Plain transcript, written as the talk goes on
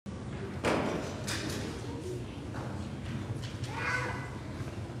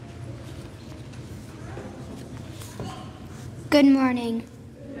Good morning.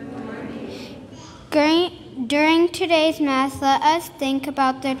 During today's Mass, let us think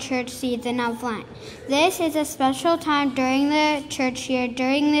about the church season of Lent. This is a special time during the church year.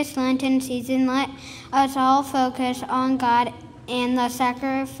 During this Lenten season, let us all focus on God and the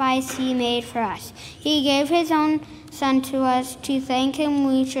sacrifice He made for us. He gave His own Son to us. To thank Him,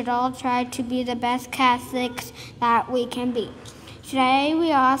 we should all try to be the best Catholics that we can be. Today,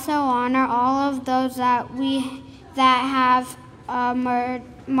 we also honor all of those that have a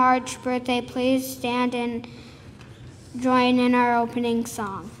March birthday. Please stand and join in our opening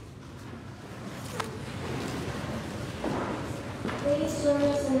song. Please join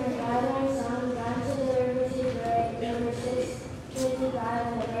us in our gathering song, Down to the River to Pray, number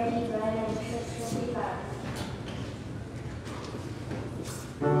 655, the Ready Bread, and 655.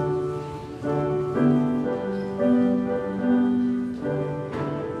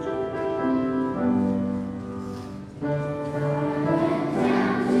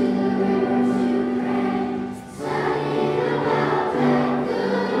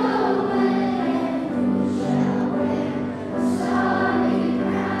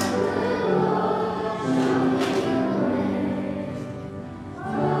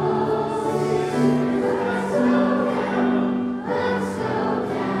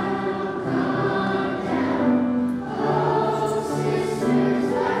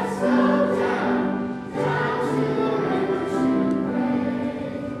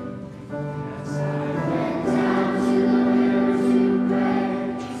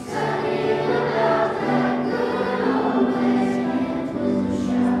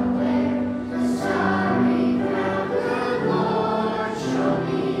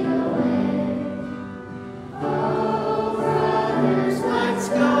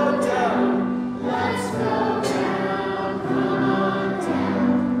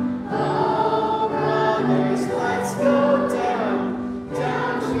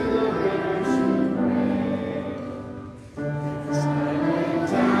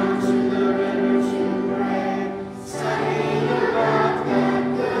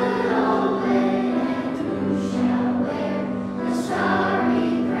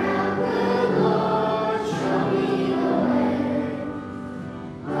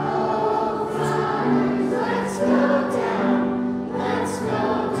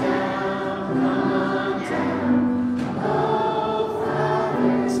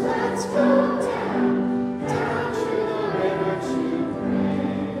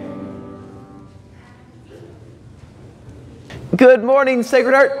 Good morning,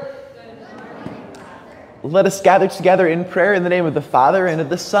 Sacred Heart. Let us gather together in prayer in the name of the Father, and of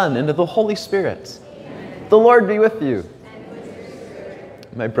the Son, and of the Holy Spirit. Amen. The Lord be with you. And with your spirit.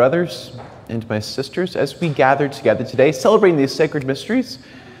 My brothers and my sisters, as we gather together today, celebrating these sacred mysteries,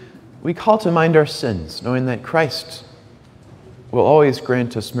 we call to mind our sins, knowing that Christ will always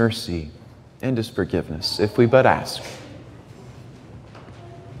grant us mercy and His forgiveness if we but ask.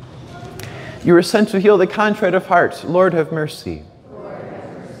 You were sent to heal the contrite of heart. Lord, have mercy. Lord, have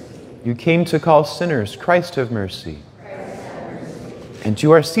mercy. You came to call sinners. Christ, have mercy. Christ, have mercy. And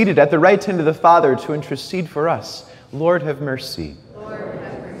you are seated at the right hand of the Father to intercede for us. Lord, have mercy. Lord,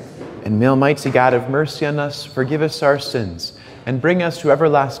 have mercy. And may Almighty God have mercy on us, forgive us our sins, and bring us to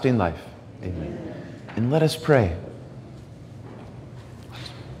everlasting life. Amen. And let us pray.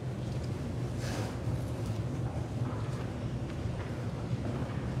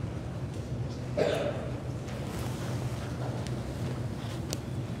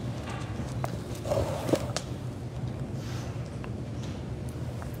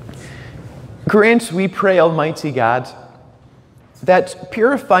 Grant, we pray, Almighty God, that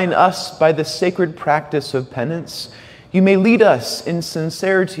purifying us by the sacred practice of penance, you may lead us in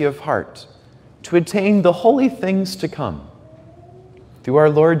sincerity of heart to attain the holy things to come. Through our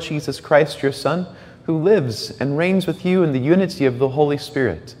Lord Jesus Christ, your Son, who lives and reigns with you in the unity of the Holy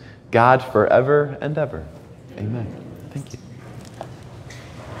Spirit, God forever and ever. Amen. Thank you.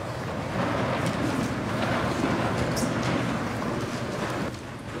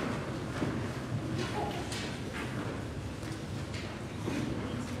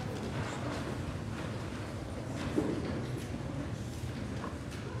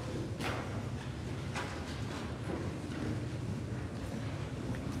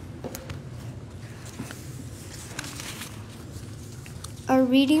 A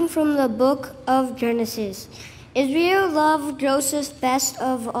reading from the book of Genesis. Israel loved Joseph best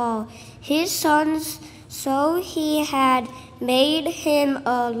of all his sons, so he had made him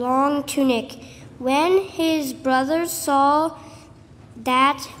a long tunic. When his brothers saw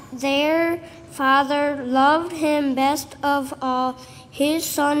that their father loved him best of all his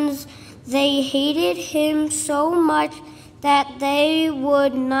sons, they hated him so much that they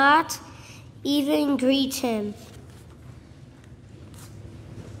would not even greet him.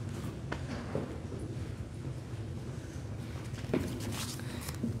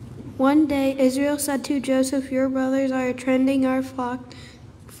 One day Israel said to Joseph, "Your brothers are tending our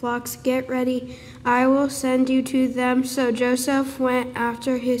flocks. Get ready. I will send you to them." So Joseph went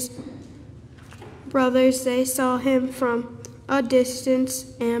after his brothers. They saw him from a distance,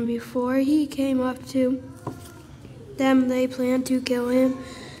 and before he came up to them, they planned to kill him.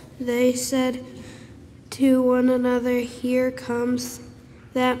 They said to one another, "Here comes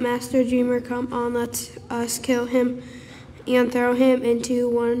that master dreamer. Come on, let us kill him and throw him into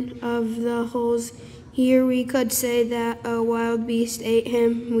one of the holes. Here we could say that a wild beast ate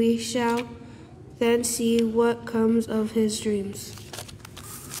him. We shall then see what comes of his dreams."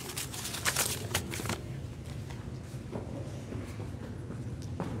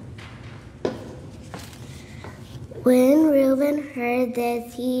 When Reuben heard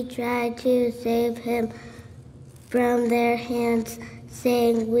this, he tried to save him from their hands,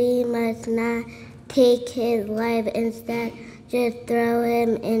 saying, "We must not take his life. Instead, just throw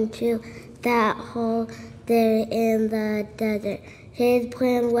him into that hole there in the desert." His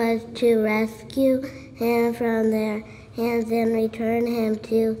plan was to rescue him from their hands and return him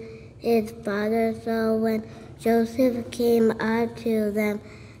to his father. So when Joseph came up to them,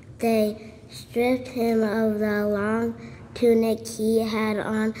 they stripped him of the long tunic he had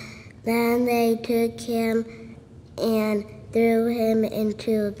on. Then they took him and threw him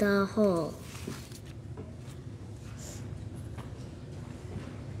into the hole.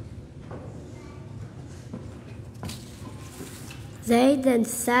 They then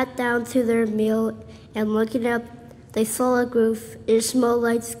sat down to their meal, and looking up, they saw a group of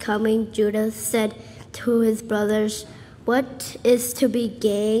Ishmaelites coming. Judah said to his brothers, "What is to be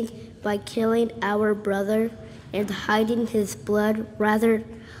gained by killing our brother and hiding his blood, rather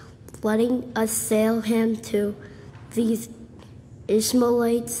letting us sell him to these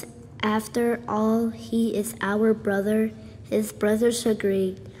Ishmaelites? After all, he is our brother." His brothers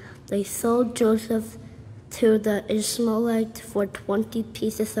agreed. They sold Joseph to the Ishmaelites for 20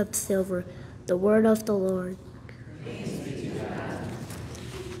 pieces of silver. The word of the Lord.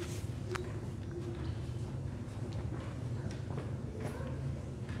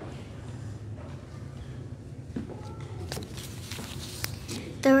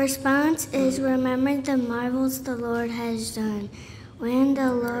 The response is, "Remember the marvels the Lord has done." When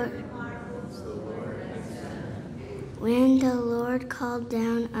the Lord called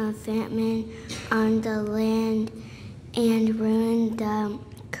down a famine on the land and ruined the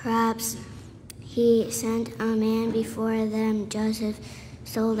crops, he sent a man before them, Joseph,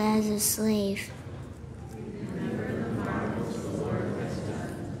 sold as a slave.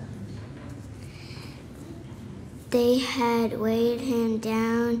 They had weighed him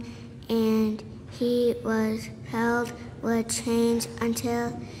down, and he was held with chains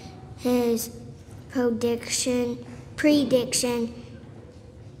until his prediction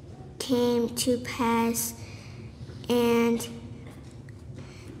came to pass, and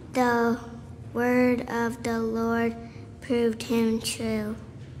the word of the Lord proved him true.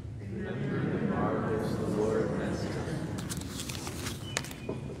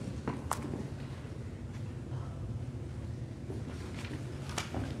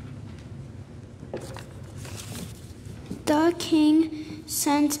 The king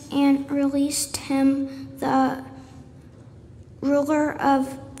sent and released him. The ruler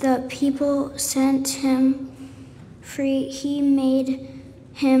of the people set him free. He made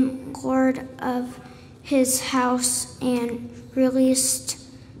him lord of his house and released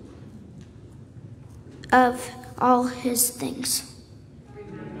of all his things.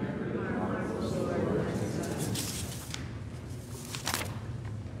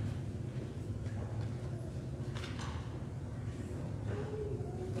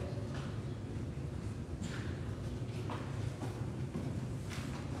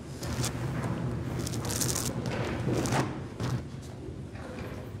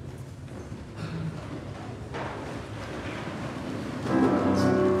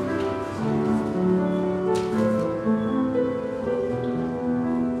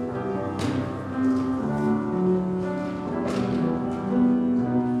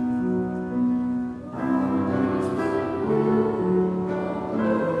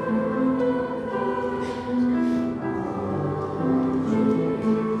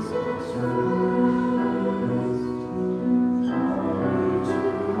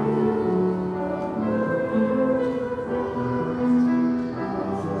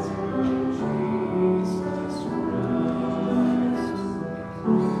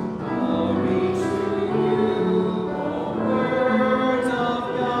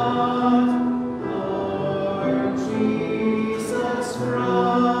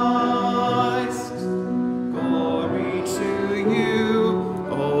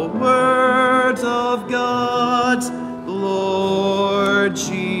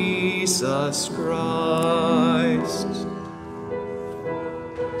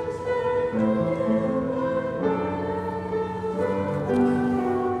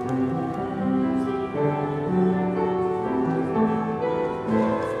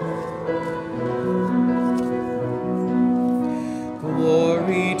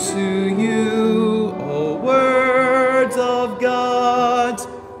 Glory to you, O words of God,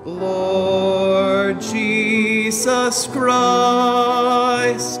 Lord Jesus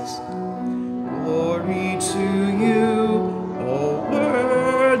Christ. Glory to you, O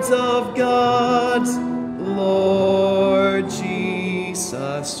words of God, Lord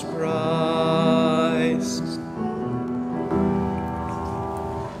Jesus Christ.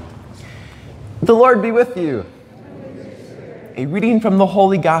 The Lord be with you. A reading from the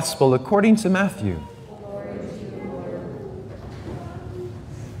Holy Gospel according to Matthew.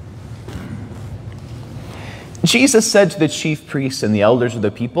 Jesus said to the chief priests and the elders of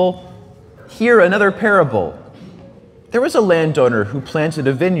the people, "Hear another parable. There was a landowner who planted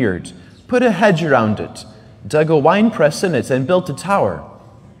a vineyard, put a hedge around it, dug a winepress in it, and built a tower.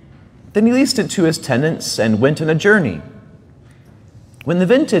 Then he leased it to his tenants and went on a journey. When the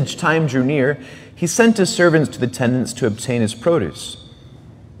vintage time drew near, he sent his servants to the tenants to obtain his produce.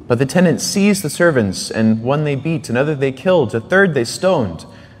 But the tenants seized the servants, and one they beat, another they killed, a third they stoned.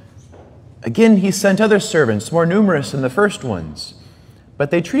 Again he sent other servants, more numerous than the first ones, but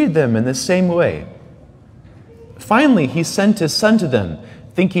they treated them in the same way. Finally he sent his son to them,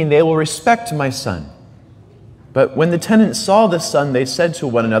 thinking, they will respect my son. But when the tenants saw the son, they said to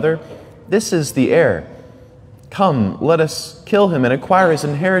one another, this is the heir. Come, let us kill him and acquire his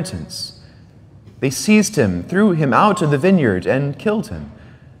inheritance. They seized him, threw him out of the vineyard, and killed him.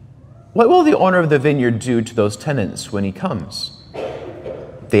 What will the owner of the vineyard do to those tenants when he comes?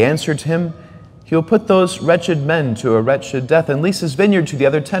 They answered him, he will put those wretched men to a wretched death and lease his vineyard to the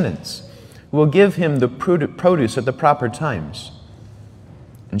other tenants, who will give him the produce at the proper times.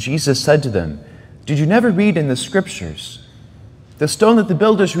 And Jesus said to them, did you never read in the Scriptures, the stone that the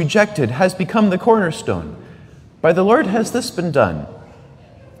builders rejected has become the cornerstone. By the Lord has this been done,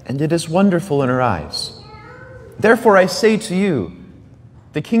 and it is wonderful in our eyes. Therefore I say to you,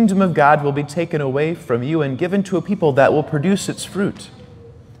 the kingdom of God will be taken away from you and given to a people that will produce its fruit.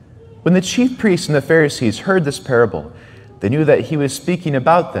 When the chief priests and the Pharisees heard this parable, they knew that he was speaking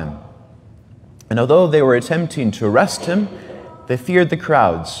about them. And although they were attempting to arrest him, they feared the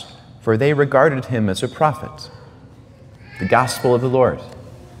crowds, for they regarded him as a prophet. The Gospel of the Lord.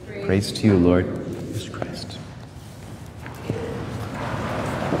 Praise to you, Lord Jesus Christ.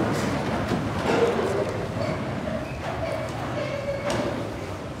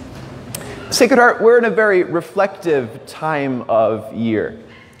 Sacred Heart, we're in a very reflective time of year.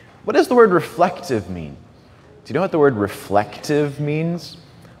 What does the word reflective mean? Do you know what the word reflective means?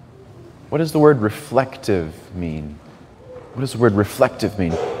 What does the word reflective mean? What does the word reflective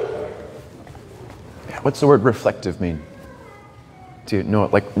mean? What's the word reflective mean? Do you know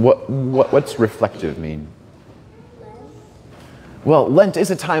it? Like, what's reflective mean? Well, Lent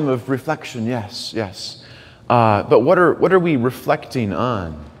is a time of reflection, yes. But what are we reflecting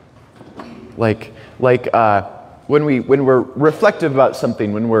on? Like when we're reflective about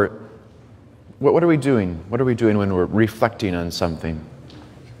something, what are we doing? What are we doing when we're reflecting on something?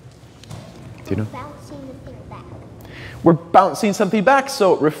 Do you know? Bouncing the thing back. We're bouncing something back,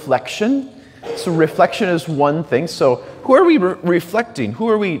 so reflection. So reflection is one thing. So who are we reflecting? Who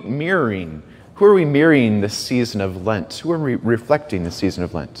are we mirroring? Who are we mirroring this season of Lent? Who are we reflecting this season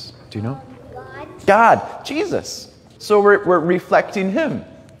of Lent? Do you know? God, Jesus. So we're reflecting him.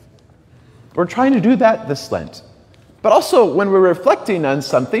 We're trying to do that this Lent. But also, when we're reflecting on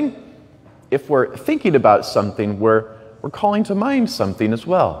something, if we're thinking about something, we're calling to mind something as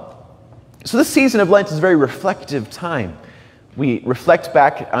well. So this season of Lent is a very reflective time. We reflect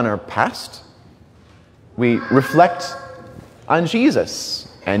back on our past. We reflect on Jesus,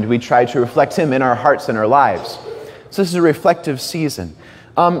 and we try to reflect him in our hearts and our lives. So this is a reflective season.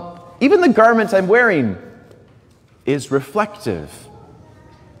 Even the garment I'm wearing is reflective.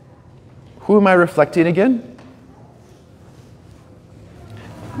 Who am I reflecting again?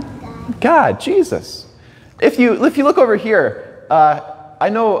 God, Jesus. If you look over here, I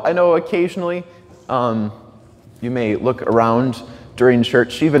know occasionally you may look around during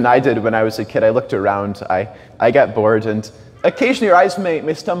church. Even I did when I was a kid. I looked around. I got bored, and occasionally your eyes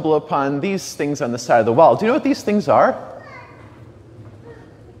may stumble upon these things on the side of the wall. Do you know what these things are?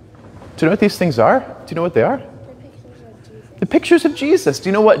 Do you know what these things are? Do you know what they are? The pictures of Jesus. Do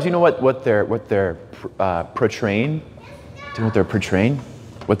you know what they're portraying? Do you know what they're portraying?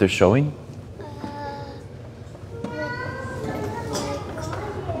 What they're showing?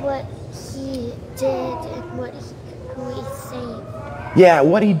 What he did and who he saved. Yeah,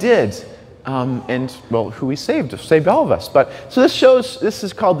 what he did. And, well, who he saved all of us. But so this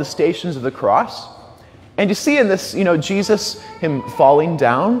is called the Stations of the Cross. And you see in this, Jesus, him falling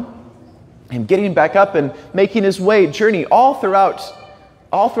down, him getting back up and making his journey all throughout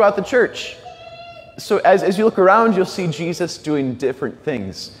all throughout the church. So as you look around, you'll see Jesus doing different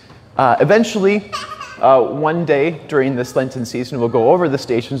things. Eventually, one day during this Lenten season, we'll go over the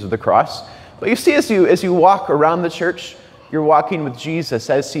Stations of the Cross. But you see, as you walk around the church, you're walking with Jesus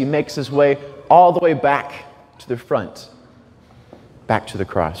as he makes his way all the way back to the front, back to the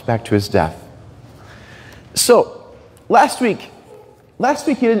cross, back to his death. So, last week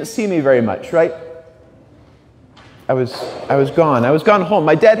you didn't see me very much, right? I was gone. I was gone home.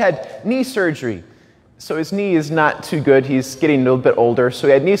 My dad had knee surgery, so his knee is not too good. He's getting a little bit older, so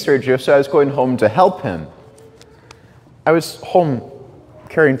he had knee surgery, so I was going home to help him. I was home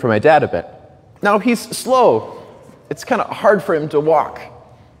caring for my dad a bit. Now, he's slow. It's kind of hard for him to walk,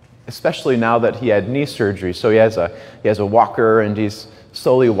 especially now that he had knee surgery. So he has a walker, and he's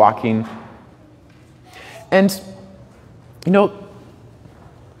slowly walking. And, you know,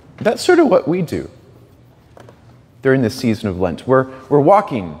 that's sort of what we do during this season of Lent. We're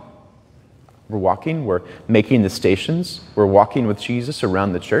walking. We're walking. We're making the stations. We're walking with Jesus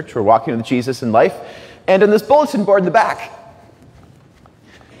around the church. We're walking with Jesus in life. And in this bulletin board in the back,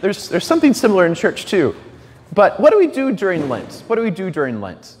 there's something similar in church too. But what do we do during Lent? What do we do during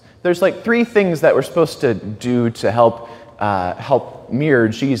Lent? There's like 3 things that we're supposed to do to help mirror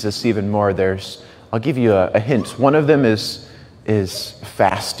Jesus even more. I'll give you a hint. One of them is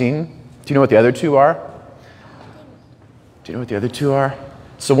fasting. Do you know what the other 2 are? Do you know what the other 2 are?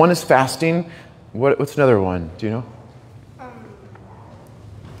 So one is fasting. What's another one? Do you know?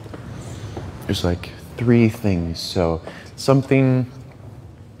 There's like 3 things. So something,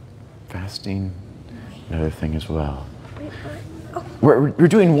 fasting, another thing as well. We're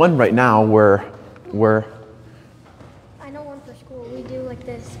doing one right now where we're... I know one for school. We do like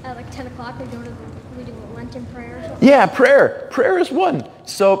this at like 10 o'clock. We do a Lenten prayer or something. Yeah, prayer. Prayer is one.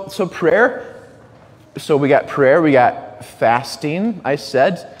 So prayer. So we got prayer. We got fasting, I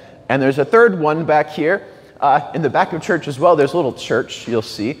said. And there's a third one back here. In the back of church as well, there's a little church, you'll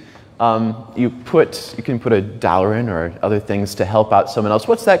see. You can put $1 in or other things to help out someone else.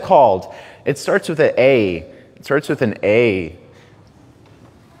 What's that called? It starts with an A. It starts with an A.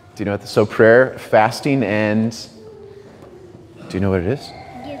 Do you know what? So prayer, fasting, and do you know what it is?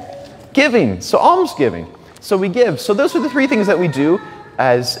 Giving. So almsgiving. So we give. So those are the 3 things that we do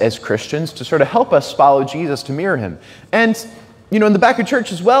as Christians to sort of help us follow Jesus, to mirror him. And, you know, in the back of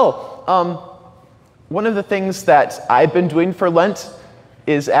church as well, one of the things that I've been doing for Lent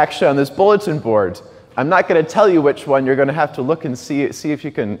is actually on this bulletin board. I'm not going to tell you which one. You're going to have to look and see if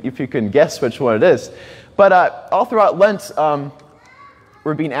you can guess which one it is. But all throughout Lent,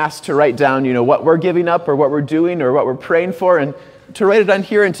 we're being asked to write down, you know, what we're giving up or what we're doing or what we're praying for, and to write it on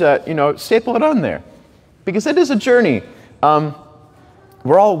here and to, you know, staple it on there. Because it is a journey.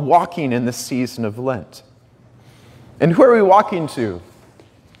 We're all walking in this season of Lent. And who are we walking to?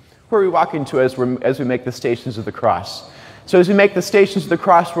 Who are we walking to as we make the Stations of the Cross? So as we make the Stations of the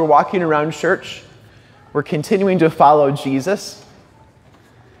Cross, we're walking around church. We're continuing to follow Jesus.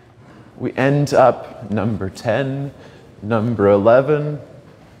 We end up number 10, number 11,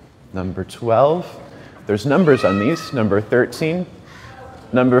 number 12. There's numbers on these, number 13,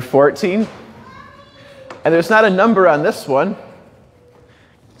 number 14. And there's not a number on this one.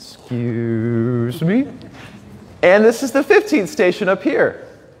 Excuse me. And this is the 15th station up here.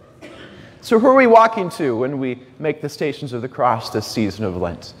 So who are we walking to when we make the Stations of the Cross this season of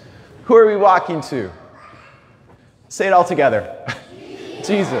Lent? Who are we walking to? Say it all together.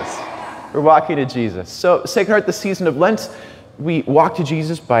 Jesus. We're walking to Jesus. So Sacred Heart, the season of Lent, we walk to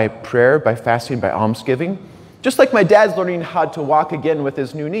Jesus by prayer, by fasting, by almsgiving. Just like my dad's learning how to walk again with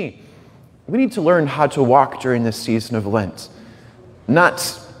his new knee. We need to learn how to walk during this season of Lent.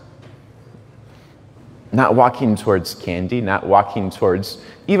 Not walking towards candy, not walking towards,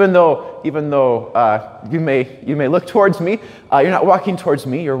 even though you may look towards me, you're not walking towards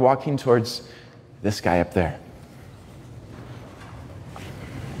me, you're walking towards this guy up there.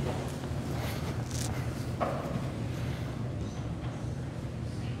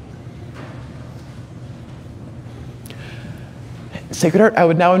 Sacred Heart, I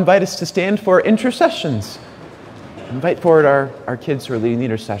would now invite us to stand for intercessions. Invite forward our kids who are leading the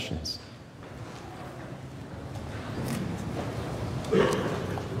intercessions.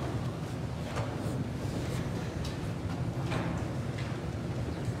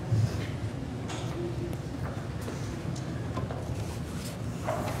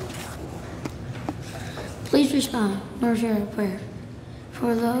 Please respond nor share a prayer.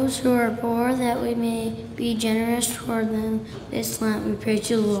 For those who are poor, that we may be generous toward them this Lent, we pray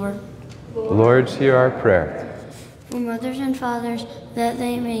to the Lord. Lord, hear our prayer. For mothers and fathers, that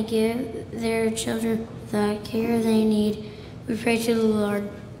they may give their children the care they need, We pray to the Lord.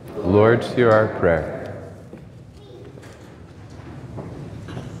 Lord, hear our prayer.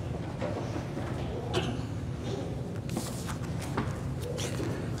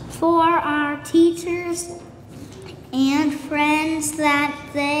 For our teachers and friends, that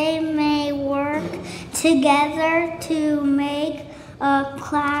they may work together to make a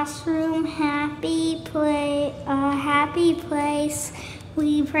classroom a happy place,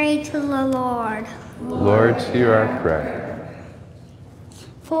 we pray to the Lord. Lord, hear our prayer.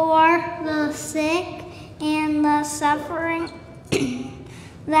 For the sick and the suffering,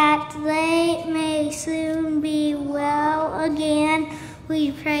 that they may soon be well again,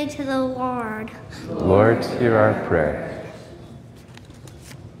 we pray to the Lord. Lord, hear our prayer.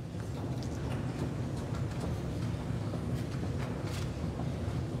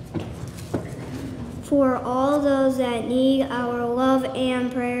 For all those that need our love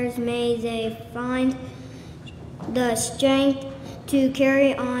and prayers, may they find the strength to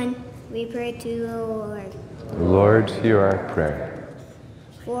carry on, we pray to the Lord. Lord, hear our prayer.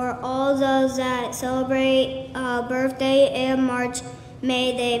 For all those that celebrate a birthday in March,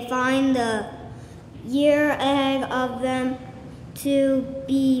 may they find the year ahead of them to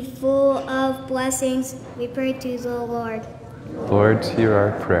be full of blessings, we pray to the Lord. Lord, hear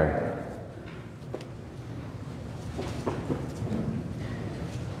our prayer.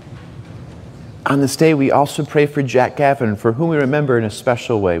 On this day, we also pray for Jack Gavin, for whom we remember in a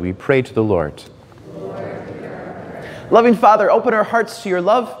special way. We pray to the Lord. Loving Father, open our hearts to your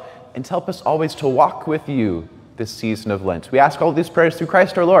love and help us always to walk with you this season of Lent. We ask all these prayers through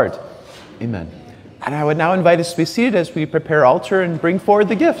Christ our Lord. Amen. And I would now invite us to be seated as we prepare altar and bring forward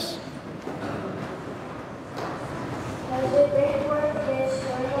the gifts. As we bring forth the gifts,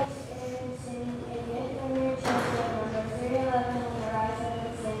 join us in singing a gift from your children, number 311, and the rise up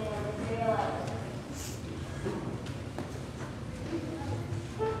and sing number 311.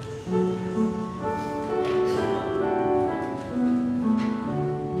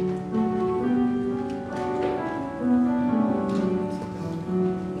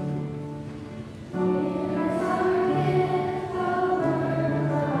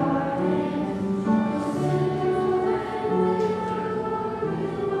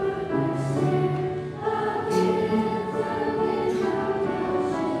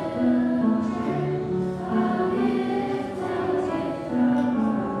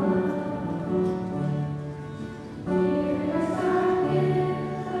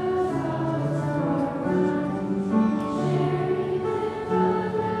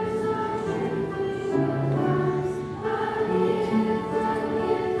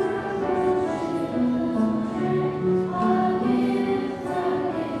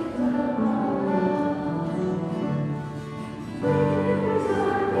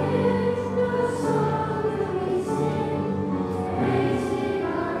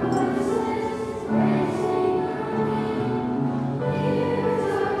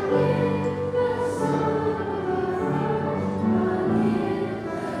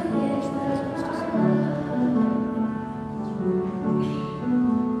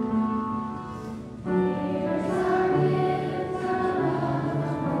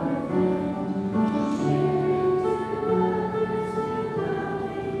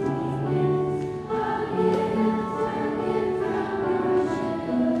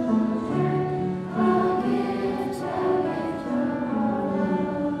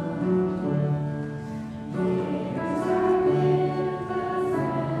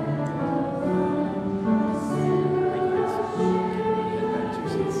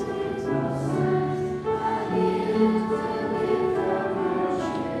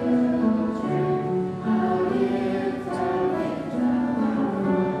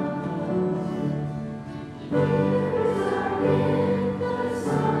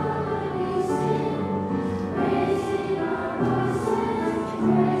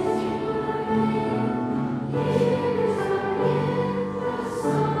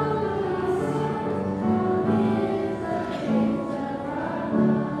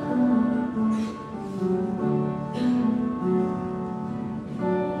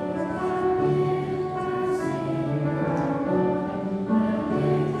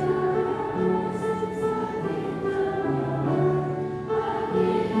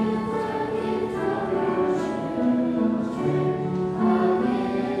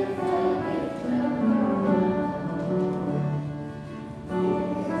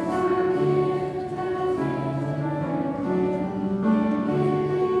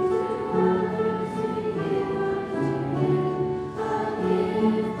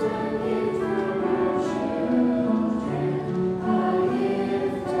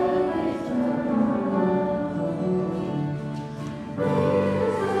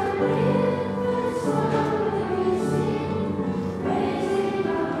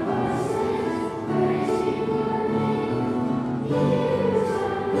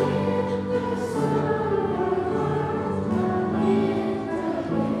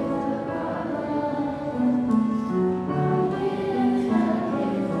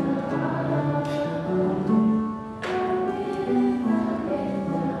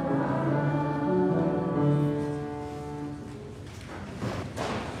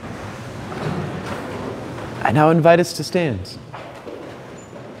 I now invite us to stand.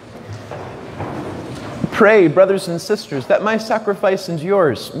 Pray, brothers and sisters, that my sacrifice and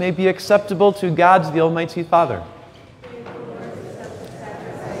yours may be acceptable to God, the Almighty Father.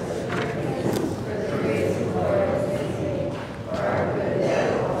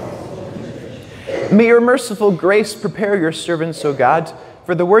 May your merciful grace prepare your servants, O God,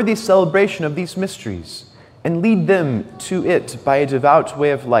 for the worthy celebration of these mysteries, and lead them to it by a devout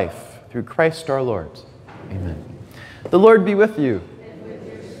way of life, through Christ our Lord. Amen. The Lord be with you. And with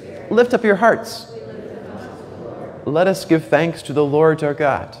your spirit. Lift up your hearts. We lift them up to the Lord. Let us give thanks to the Lord our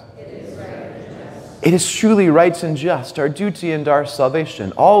God. It is right and just. It is truly right and just, our duty and our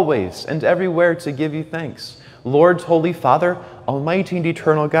salvation, always and everywhere to give you thanks, Lord, Holy Father, Almighty and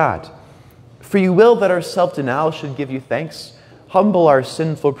eternal God. For you will that our self-denial should give you thanks, humble our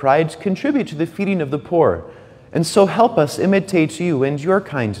sinful pride, contribute to the feeding of the poor, and so help us imitate you and your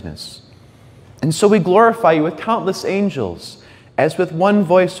kindness. And so we glorify you with countless angels, as with one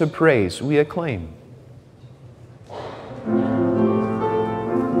voice of praise we acclaim.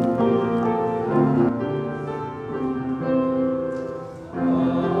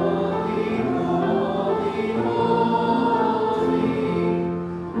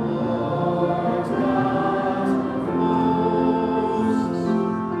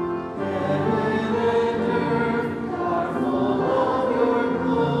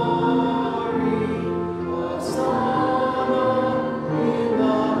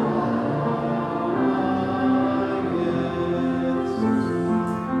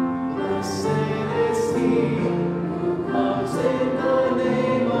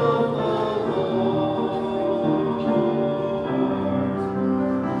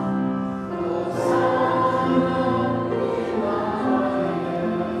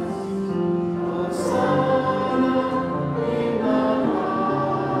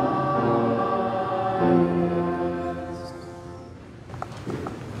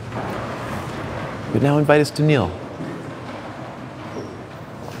 But now invite us to kneel.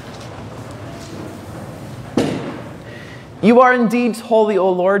 You are indeed holy, O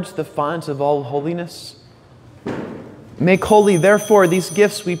Lord, the font of all holiness. Make holy, therefore, these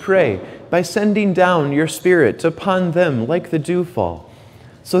gifts, we pray, by sending down your Spirit upon them like the dewfall,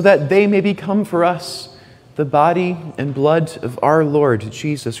 so that they may become for us the body and blood of our Lord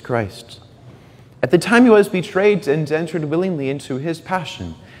Jesus Christ. At the time he was betrayed and entered willingly into his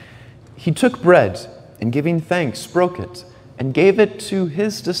passion, he took bread and, giving thanks, broke it and gave it to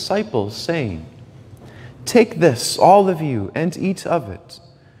his disciples, saying, "Take this, all of you, and eat of it,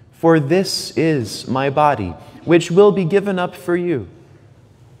 for this is my body, which will be given up for you."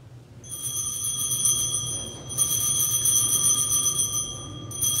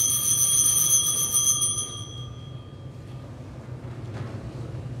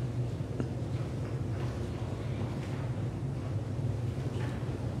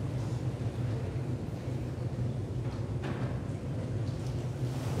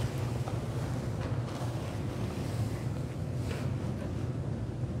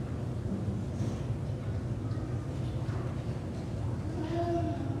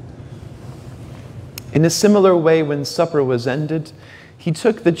 In a similar way, when supper was ended, he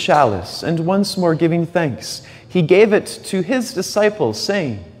took the chalice, and once more giving thanks, he gave it to his disciples,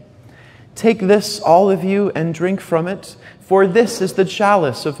 saying, "Take this, all of you, and drink from it, for this is the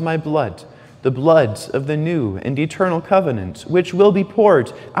chalice of my blood, the blood of the new and eternal covenant, which will be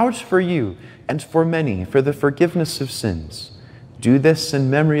poured out for you and for many for the forgiveness of sins. Do this in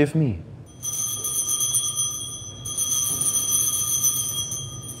memory of me."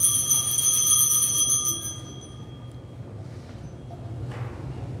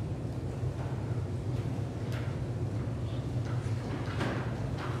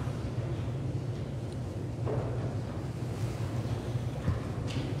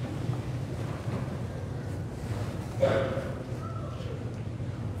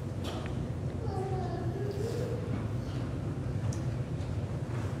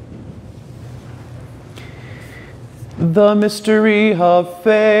 The mystery of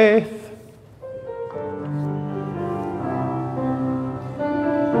faith.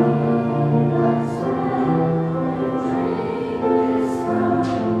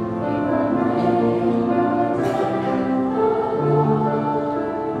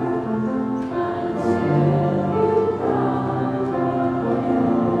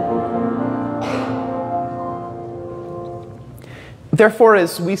 Therefore,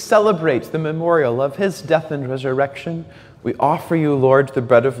 as we celebrate the memorial of his death and resurrection, we offer you, Lord, the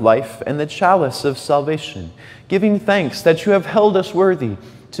bread of life and the chalice of salvation, giving thanks that you have held us worthy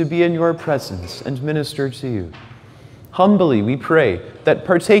to be in your presence and minister to you. Humbly we pray that,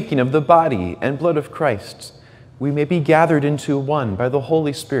 partaking of the body and blood of Christ, we may be gathered into one by the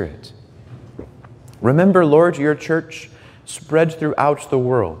Holy Spirit. Remember, Lord, your church spread throughout the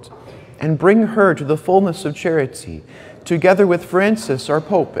world, and bring her to the fullness of charity, together with Francis, our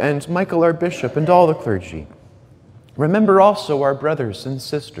Pope, and Michael, our Bishop, and all the clergy. Remember also our brothers and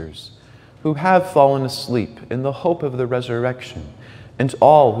sisters who have fallen asleep in the hope of the resurrection, and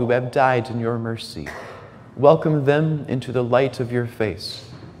all who have died in your mercy. Welcome them into the light of your face.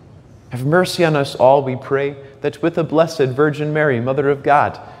 Have mercy on us all, we pray, that with the Blessed Virgin Mary, Mother of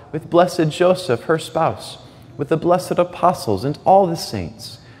God, with blessed Joseph, her spouse, with the blessed apostles and all the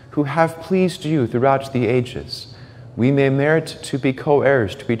saints who have pleased you throughout the ages, we may merit to be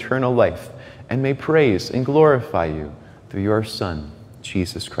co-heirs to eternal life, and may praise and glorify you through your Son,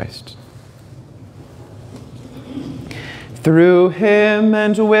 Jesus Christ. Through him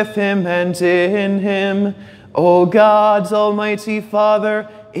and with him and in him, O God, Almighty Father,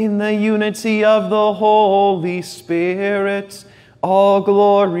 in the unity of the Holy Spirit, all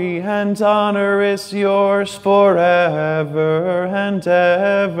glory and honor is yours forever and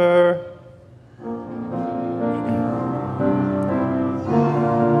ever.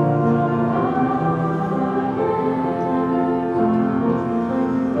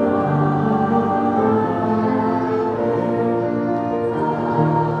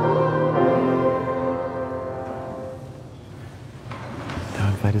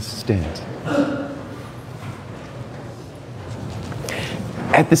 Let us stand.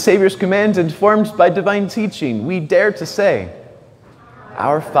 At the Savior's command, informed by divine teaching, we dare to say,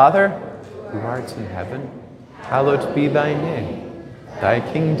 Our Father, who art in heaven, hallowed be thy name. Thy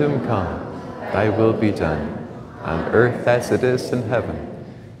kingdom come, thy will be done, on earth as it is in heaven.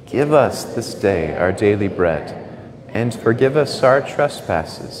 Give us this day our daily bread, and forgive us our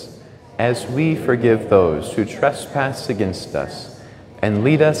trespasses, as we forgive those who trespass against us. And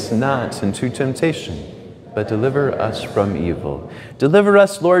lead us not into temptation, but deliver us from evil. Deliver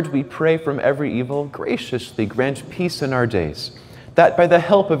us, Lord, we pray, from every evil. Graciously grant peace in our days, that by the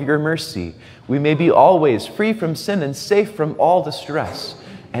help of your mercy we may be always free from sin and safe from all distress,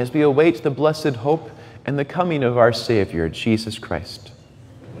 as we await the blessed hope and the coming of our Savior, Jesus Christ.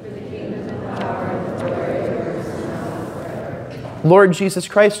 Lord Jesus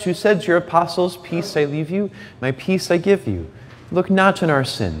Christ, who said to your apostles, Peace I leave you, my peace I give you, look not on our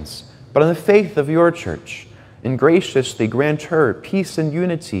sins, but on the faith of your church, and graciously grant her peace and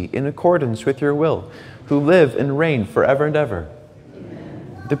unity in accordance with your will, who live and reign forever and ever.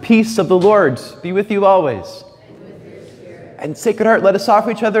 Amen. The peace of the Lord be with you always. And with your spirit. And Sacred Heart, let us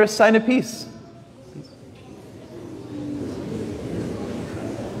offer each other a sign of peace.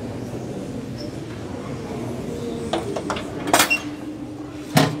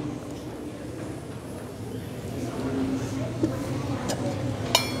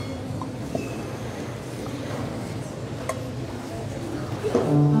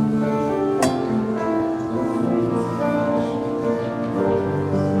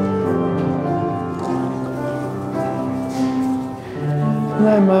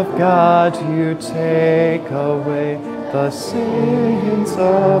 Lamb of God, you take away the sins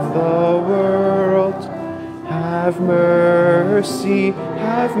of the world. Have mercy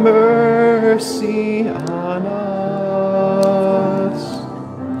on us.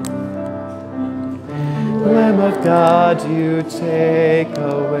 Lamb of God, you take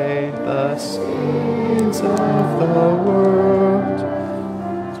away the sins of the world.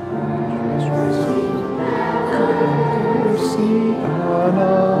 Mercy on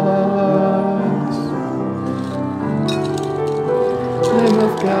us. Lamb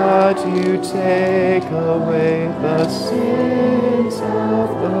of God, you take away the sins of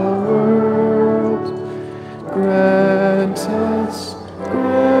the world. Grant us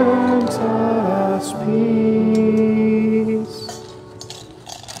peace.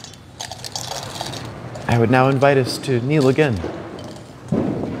 I would now invite us to kneel again.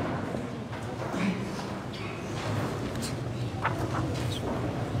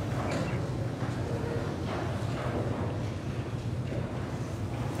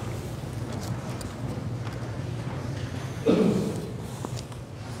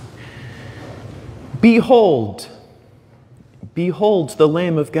 Behold the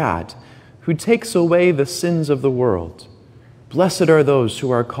Lamb of God, who takes away the sins of the world. Blessed are those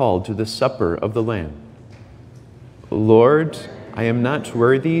who are called to the supper of the Lamb. Lord, I am not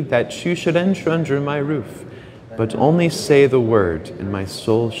worthy that you should enter under my roof, but only say the word, and my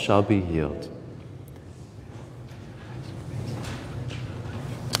soul shall be healed.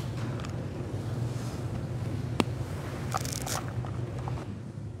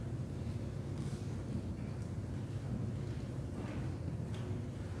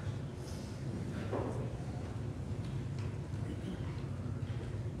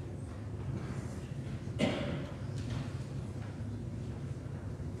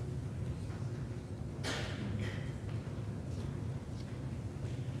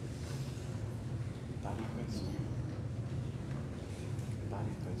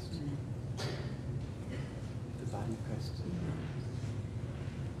 Christ. The body of Christ.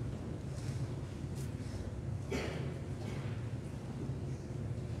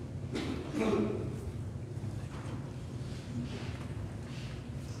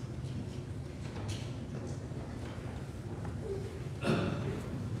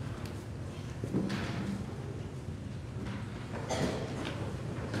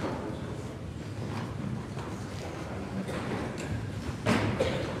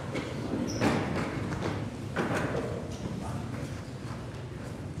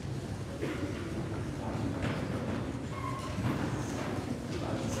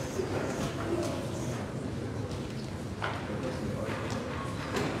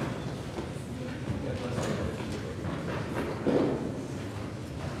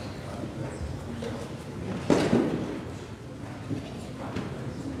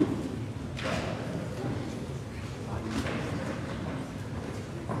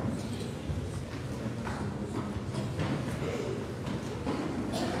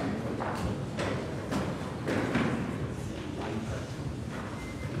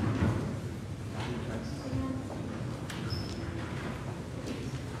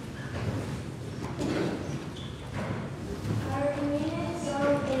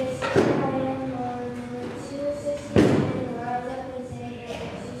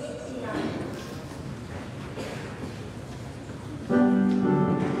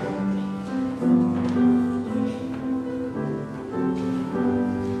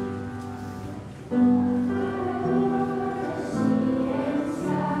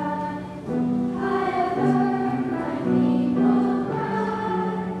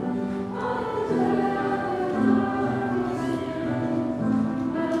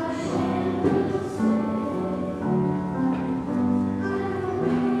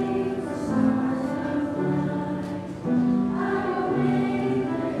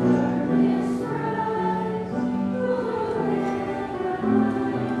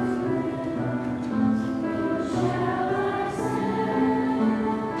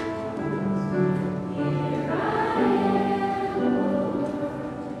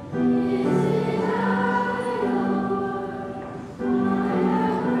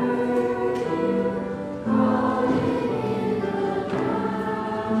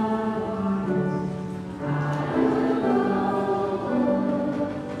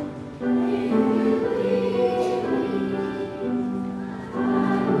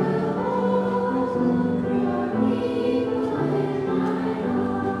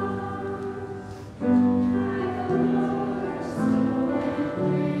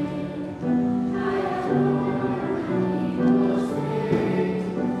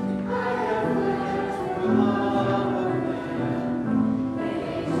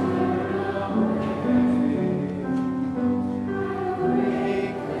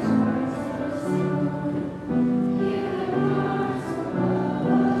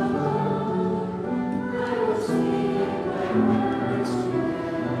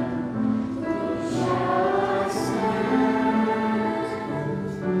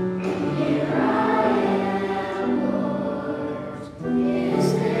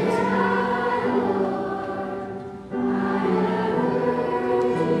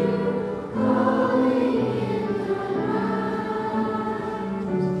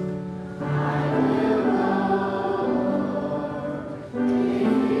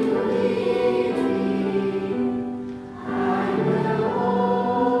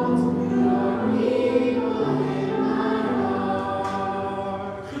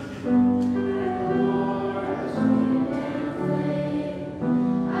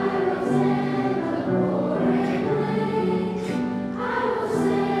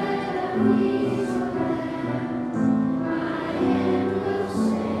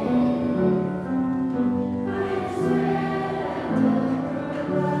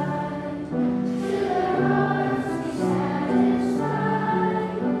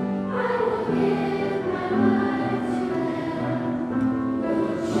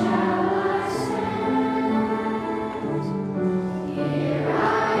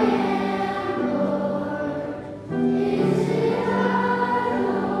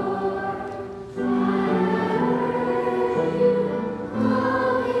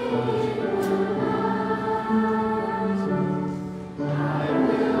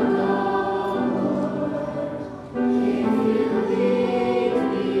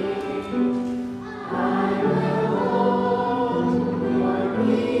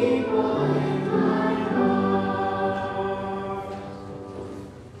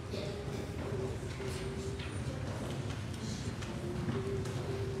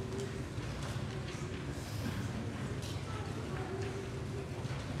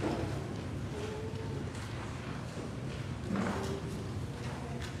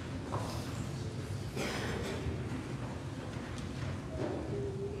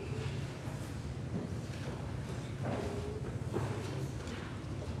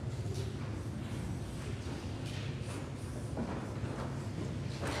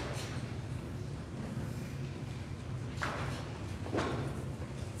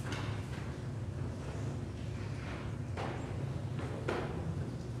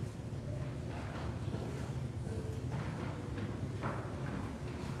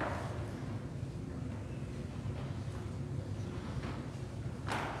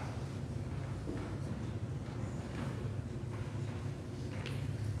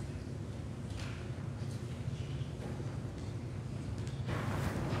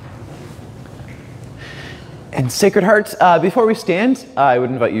 And Sacred Heart, before we stand, I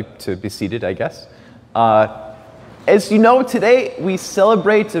would invite you to be seated, I guess. As you know, today we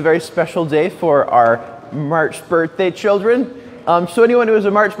celebrate a very special day for our March birthday children. So anyone who has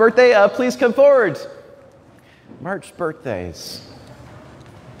a March birthday, please come forward. March birthdays.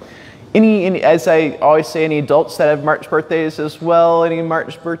 As I always say, any adults that have March birthdays as well? Any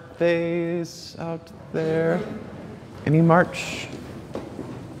March birthdays out there? Any March?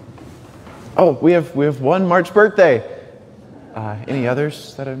 Oh, we have one March birthday. Any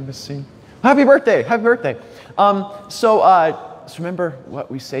others that I'm missing? Happy birthday! Happy birthday! So remember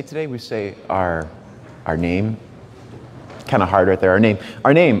what we say today? We say our name. Kind of hard right there. Our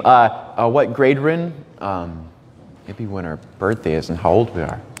name. What grade we're in. Maybe when our birthday is and how old we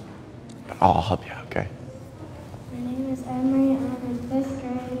are. But I'll help you. Okay. My name is Emery. I'm in 5th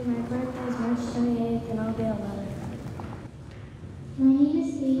grade. My birthday is March 28th, and I'll be 11. My name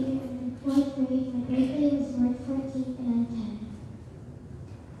is Lee. I'm in 4th grade. My birthday was March 14th, and I'm 10.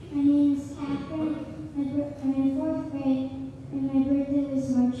 My name is Catherine. I'm in 4th grade, and my birthday was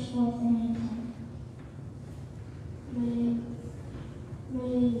March 4th, and I'm 10. My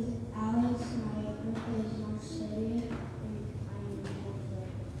name is Alex. My birthday is March 30th, and I'm in 4th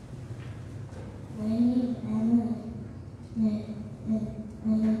grade. My name is Emma.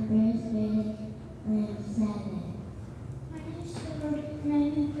 I'm in 1st grade, and I'm 7. My name is Edward, and I'm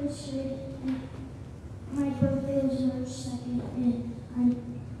in 1st grade, and my birthday is March 2nd, and I'm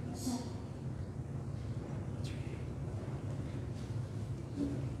 7.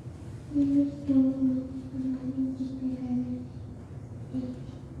 My name is Joel. I'm in 2nd grade. My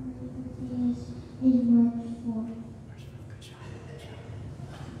birthday is March 4th.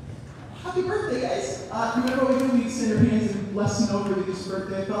 Happy birthday, guys! Remember what we do? We send our hands in blessing over these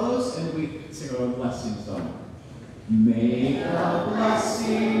birthday fellows, and we sing our blessing song. May the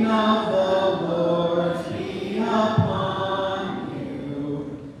blessing of the Lord be upon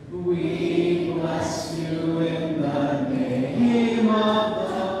you. We bless you in the name of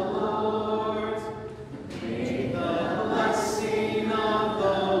the Lord. May the blessing of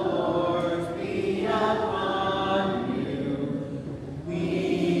the Lord be upon you.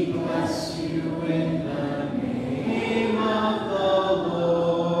 We bless you in the name of the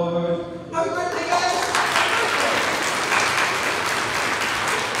Lord. Happy birthday, guys!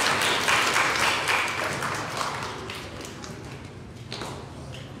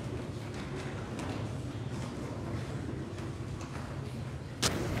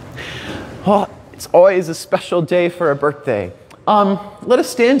 Well, it's always a special day for a birthday. Let us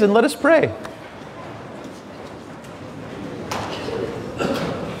stand and let us pray.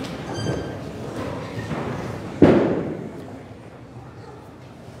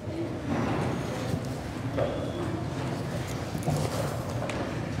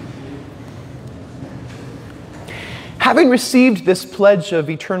 Having received this pledge of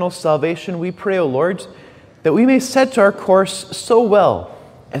eternal salvation, we pray, O Lord, that we may set our course so well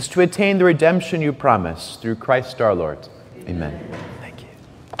as to attain the redemption you promise through Christ our Lord. Amen. Thank you.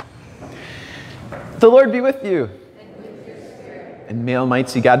 The Lord be with you. And with your spirit. And may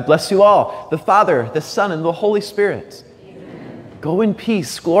Almighty God bless you all, the Father, the Son, and the Holy Spirit. Amen. Go in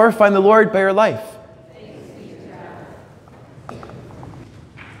peace, glorifying the Lord by your life.